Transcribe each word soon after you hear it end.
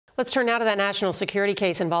Let's turn now to that national security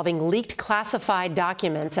case involving leaked classified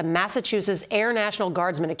documents. A Massachusetts Air National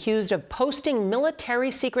Guardsman accused of posting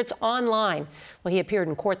military secrets online. Well, he appeared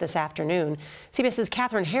in court this afternoon. CBS's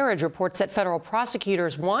Herridge reports that federal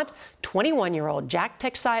prosecutors want 21-year-old Jack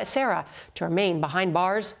Teixeira to remain behind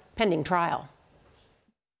bars pending trial.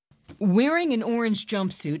 Wearing an orange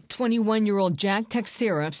jumpsuit, 21-year-old Jack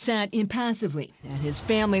Teixeira sat impassively, and his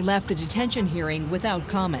family left the detention hearing without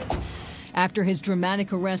comment. After his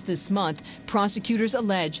dramatic arrest this month, prosecutors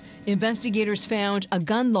allege investigators found a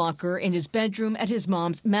gun locker in his bedroom at his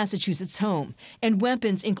mom's Massachusetts home and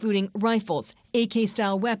weapons including rifles,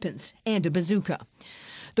 AK-style weapons, and a bazooka.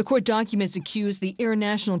 The court documents accuse the Air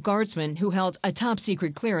National Guardsman, who held a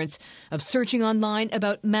top-secret clearance, of searching online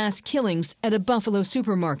about mass killings at a Buffalo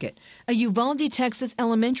supermarket, a Uvalde, Texas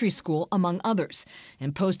elementary school, among others,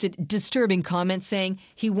 and posted disturbing comments saying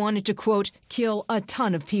he wanted to, quote, kill a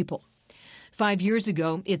ton of people. 5 years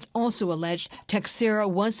ago, it's also alleged Teixeira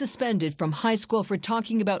was suspended from high school for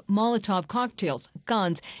talking about Molotov cocktails,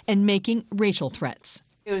 guns, and making racial threats.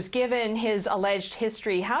 Given his alleged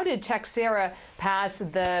history, how did Teixeira pass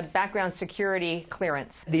the background security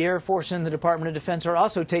clearance? The Air Force and the Department of Defense are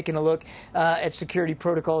also taking a look at security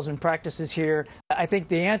protocols and practices here. I think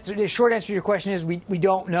the short answer to your question is we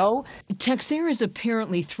don't know. Teixeira's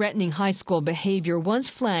apparently threatening high school behavior was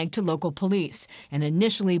flagged to local police and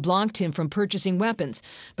initially blocked him from purchasing weapons.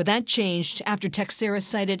 But that changed after Teixeira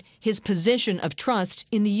cited his position of trust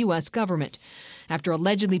in the U.S. government. After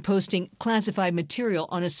allegedly posting classified material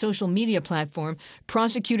on a social media platform,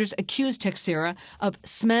 prosecutors accused Teixeira of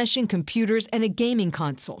smashing computers and a gaming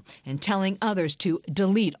console and telling others to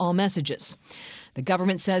delete all messages. The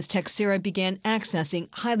government says Teixeira began accessing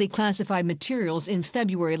highly classified materials in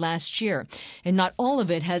February last year, and not all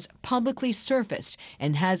of it has publicly surfaced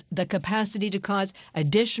and has the capacity to cause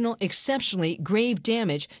additional exceptionally grave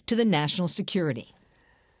damage to the national security.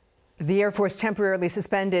 The Air Force temporarily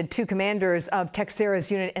suspended 2 commanders of Teixeira's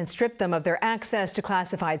unit and stripped them of their access to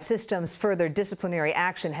classified systems. Further disciplinary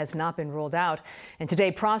action has not been ruled out. And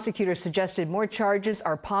today, prosecutors suggested more charges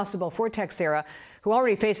are possible for Teixeira, who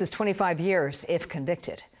already faces 25 years if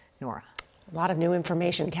convicted. Norah. A lot of new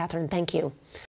information, Catherine. Thank you.